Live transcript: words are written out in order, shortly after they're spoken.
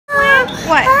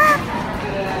What?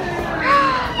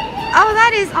 Oh,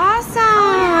 that is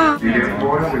awesome.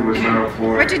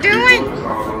 What you doing?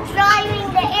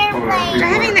 Driving the airplane.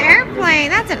 Driving the airplane.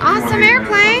 That's an awesome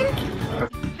airplane.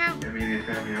 How?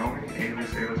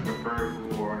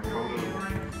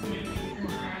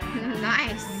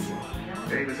 Nice.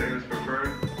 Is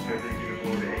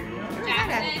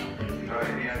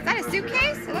that a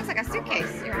suitcase? It looks like a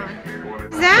suitcase you're on.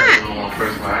 What's that?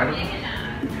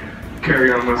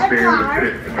 Carry on must be able to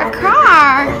fit. A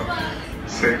car?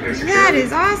 That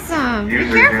is awesome. Be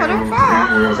careful, don't fall.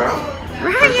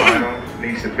 Ryan.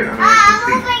 Needs to fit under I'm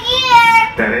over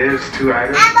here. That is 2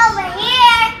 items. I'm over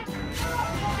here.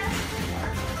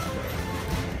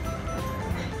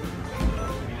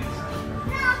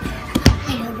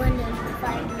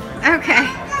 Okay.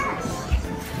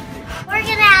 We're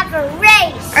gonna have a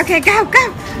race. Okay, go,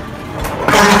 go.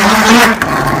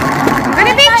 I'm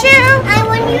gonna beat you. I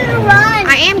want you to run.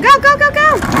 I am. Go, go, go,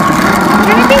 go. I'm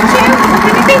gonna beat you. I'm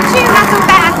gonna beat you. Not so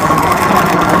fast.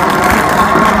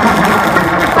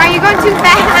 Why are you going too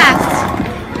fast?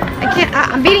 I can't.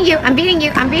 I'm beating you. I'm beating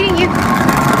you. I'm beating you.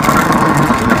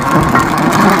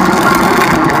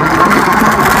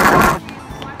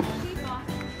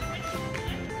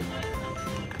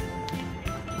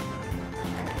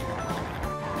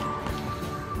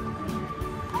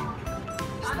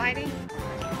 Sliding.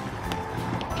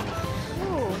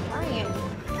 Ooh, Ryan.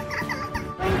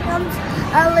 Comes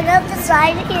a look up the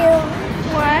side of you.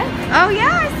 What? Oh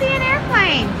yeah, I see an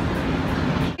airplane.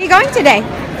 Where are you going today?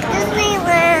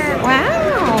 Disneyland.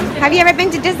 Wow. Have you ever been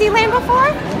to Disneyland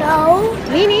before? No.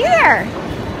 Me neither.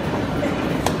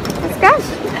 Let's go.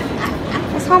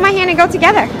 Let's hold my hand and go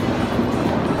together.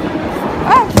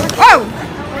 Oh, whoa.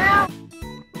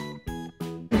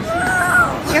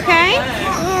 You okay?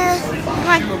 Yeah. Come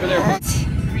on.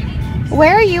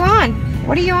 Where are you on?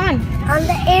 What are you on? On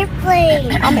the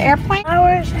airplane. On the airplane?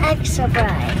 Ours extra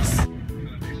prize.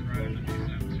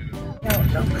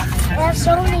 It has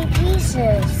so many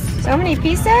pieces. So many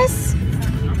pieces?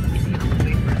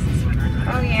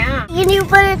 Oh yeah. Can you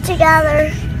put it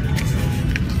together?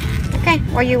 Okay,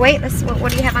 while you wait, let's.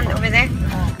 What do you have on over there?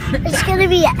 It's gonna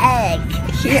be an egg.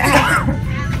 Yeah.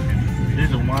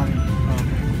 There's a one.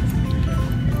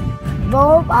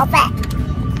 Roll up it.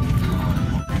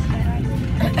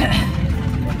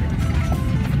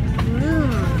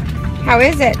 How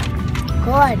is it?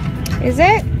 Good. Is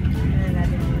it?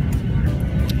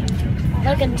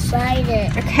 Look inside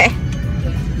it. Okay.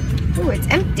 Ooh, it's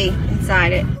empty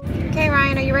inside it. Okay,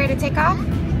 Ryan, are you ready to take off?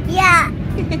 Yeah.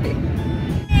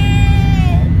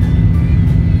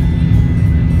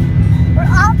 We're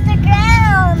off the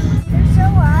ground. We're so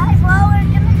high. Well, we're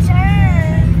gonna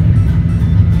turn.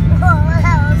 Oh,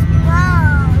 that was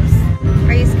close.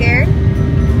 Are you scared?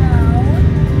 No.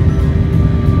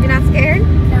 You're not scared?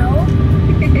 No.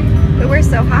 But we're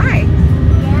so high.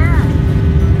 Yeah.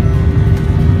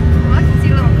 Oh, I can see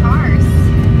little cars.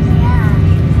 Yeah.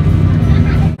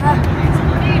 What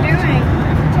are you doing?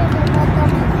 Taking a look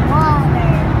at the water.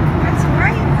 That's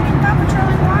right. You're putting Paw Patrol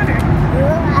in water.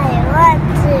 I want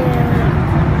to.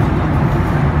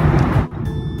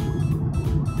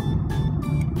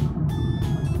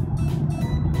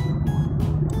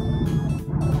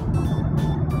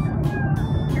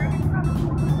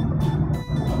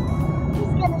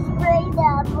 He's gonna spray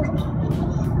them.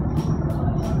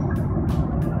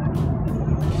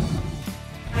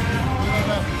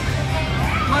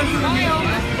 Smile!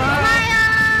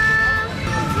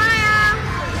 Smile!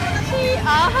 She,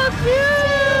 oh, how cute!